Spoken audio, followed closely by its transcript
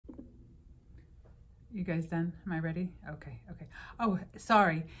You guys done? Am I ready? Okay. Oh,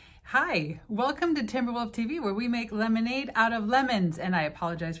 sorry. Hi, welcome to Timberwolf TV, where we make lemonade out of lemons. And I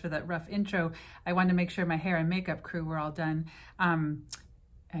apologize for that rough intro. I wanted to make sure my hair and makeup crew were all done.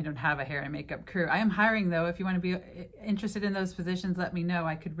 I don't have a hair and makeup crew. I am hiring though. If you want to be interested in those positions, let me know.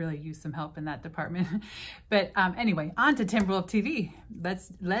 I could really use some help in that department. But anyway, on to Timberwolf TV.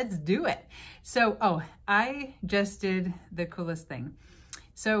 Let's do it. So, I just did the coolest thing.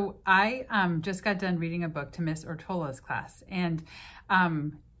 So I just got done reading a book to Miss Ortola's class, and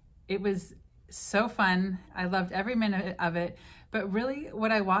it was so fun. I loved every minute of it. But really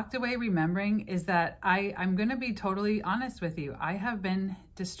what I walked away remembering is that I'm going to be totally honest with you. I have been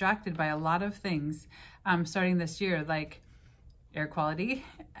distracted by a lot of things starting this year, like air quality,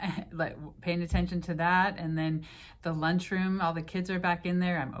 like paying attention to that. And then the lunchroom, all the kids are back in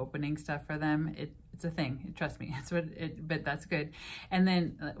there. I'm opening stuff for them. It's a thing. Trust me. But that's good. And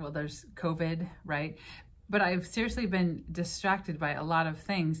then, well, there's COVID, right? But I've seriously been distracted by a lot of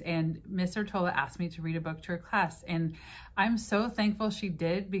things. And Miss Ortola asked me to read a book to her class. And I'm so thankful she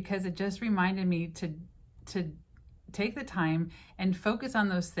did, because it just reminded me to take the time and focus on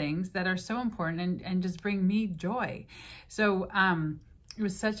those things that are so important and just bring me joy. So it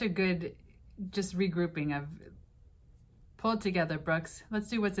was such a good just regrouping of pull it together, Brooks. Let's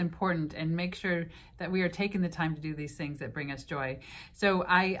do what's important and make sure that we are taking the time to do these things that bring us joy. So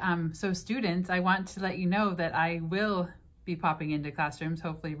so students, I want to let you know that I will be popping into classrooms,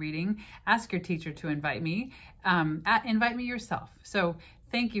 hopefully reading. Ask your teacher to invite me. Invite me yourself. So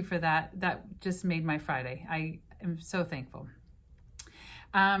thank you for that. That just made my Friday. I am so thankful.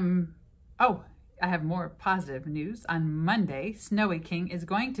 I have more positive news. On Monday, Snowy King is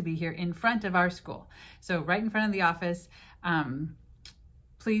going to be here in front of our school. So right in front of the office.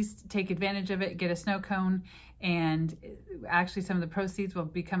 Please take advantage of it, get a snow cone, and actually some of the proceeds will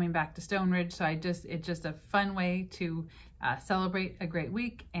be coming back to Stone Ridge. So it's just a fun way to celebrate a great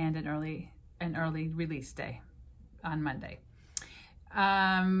week and an early release day on Monday.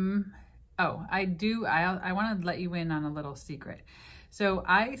 I want to let you in on a little secret. So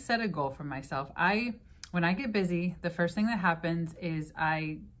I set a goal for myself. When I get busy, the first thing that happens is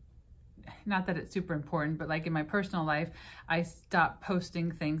not that it's super important, but like in my personal life, I stop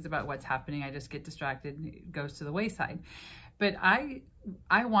posting things about what's happening. I just get distracted and it goes to the wayside. But I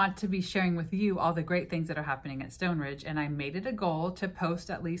want to be sharing with you all the great things that are happening at Stone Ridge. And I made it a goal to post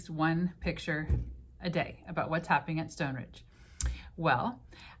at least one picture a day about what's happening at Stone Ridge. Well,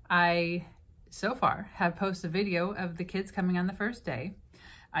 I so far have posted a video of the kids coming on the first day.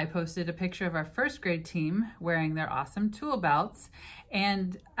 I posted a picture of our first grade team wearing their awesome tool belts.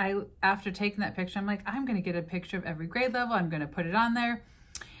 And after taking that picture, I'm like, I'm going to get a picture of every grade level. I'm going to put it on there.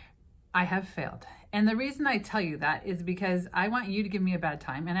 I have failed. And the reason I tell you that is because I want you to give me a bad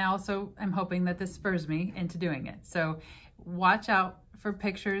time. And I also am hoping that this spurs me into doing it. So watch out for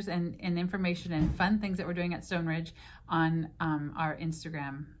pictures and information and fun things that we're doing at Stone Ridge on our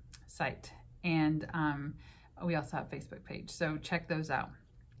Instagram site. And we also have a Facebook page. So check those out.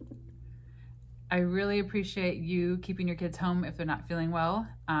 I really appreciate you keeping your kids home if they're not feeling well.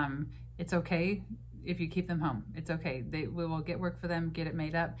 It's okay if you keep them home. It's okay. We will get work for them, get it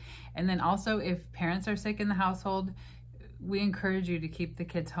made up. And then also, if parents are sick in the household, we encourage you to keep the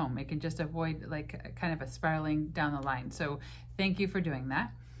kids home. It can just avoid like kind of a spiraling down the line. So thank you for doing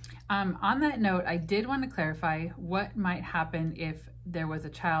that. On that note, I did want to clarify what might happen if there was a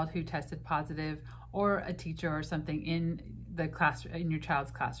child who tested positive, or a teacher or something in the class, in your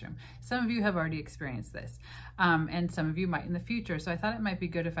child's classroom. Some of you have already experienced this, and some of you might in the future. So I thought it might be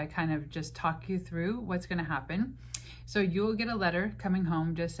good if I kind of just talk you through what's going to happen. So you'll get a letter coming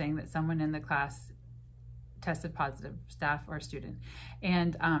home just saying that someone in the class tested positive, staff or student.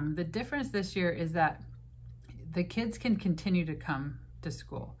 And the difference this year is that the kids can continue to come to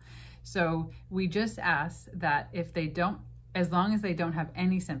school. So we just ask that if they don't, as long as they don't have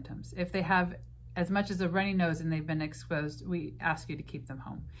any symptoms, if they have as much as a runny nose and they've been exposed, we ask you to keep them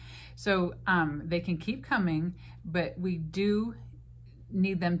home. So they can keep coming, but we do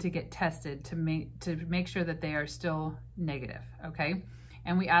need them to get tested to make sure that they are still negative, okay?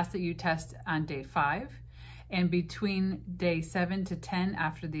 And we ask that you test on day 5 and between day 7 to 10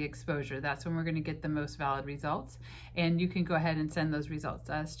 after the exposure. That's when we're going to get the most valid results. And you can go ahead and send those results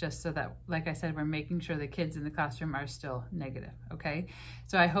to us, just so that, like I said, we're making sure the kids in the classroom are still negative, okay?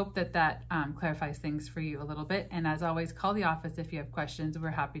 So I hope that clarifies things for you a little bit. And as always, call the office if you have questions.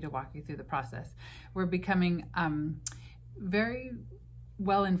 We're happy to walk you through the process. We're becoming very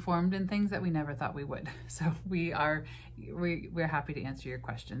well informed in things that we never thought we would. So we're happy to answer your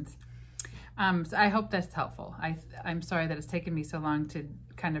questions. So I hope that's helpful. I'm sorry that it's taken me so long to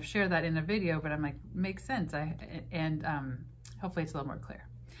kind of share that in a video, but I'm like, makes sense. Hopefully it's a little more clear.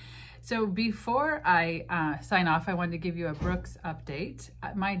 So before I sign off, I wanted to give you a Brooks update.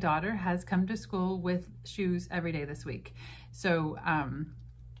 My daughter has come to school with shoes every day this week. So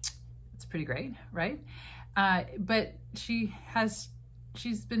it's pretty great, right? But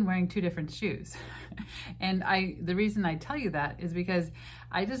she's been wearing 2 different shoes. And the reason I tell you that is because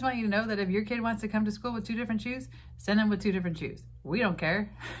I just want you to know that if your kid wants to come to school with 2 different shoes, send them with 2 different shoes. We don't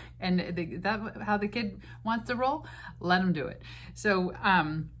care. And that's how the kid wants to roll, let them do it. So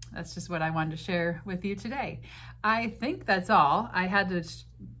that's just what I wanted to share with you today. I think that's all. I had to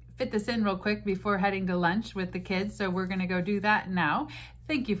fit this in real quick before heading to lunch with the kids, so we're gonna go do that now.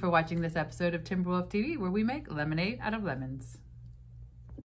 Thank you for watching this episode of Timberwolf TV, where we make lemonade out of lemons.